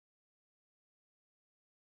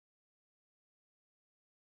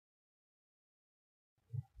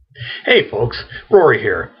Hey folks, Rory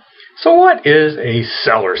here. So what is a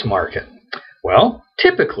seller's market? Well,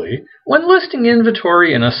 typically, when listing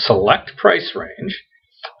inventory in a select price range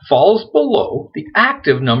falls below the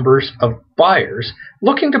active numbers of buyers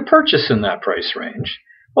looking to purchase in that price range,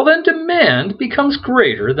 well then demand becomes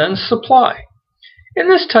greater than supply. In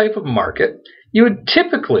this type of market, you would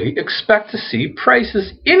typically expect to see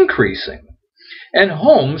prices increasing and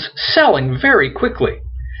homes selling very quickly.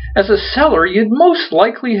 As a seller, you'd most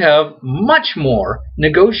likely have much more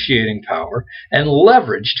negotiating power and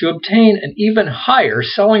leverage to obtain an even higher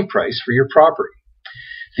selling price for your property.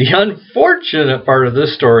 The unfortunate part of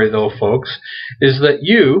this story, though, folks, is that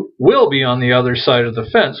you will be on the other side of the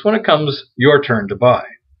fence when it comes your turn to buy.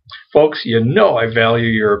 Folks, you know I value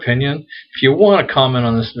your opinion. If you want to comment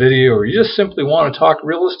on this video or you just simply want to talk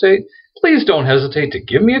real estate, please don't hesitate to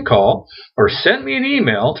give me a call or send me an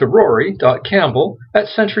email to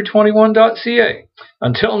rory.campbell@century21.ca.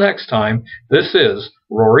 Until next time, this is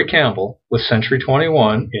Rory Campbell with Century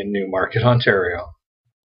 21 in Newmarket, Ontario.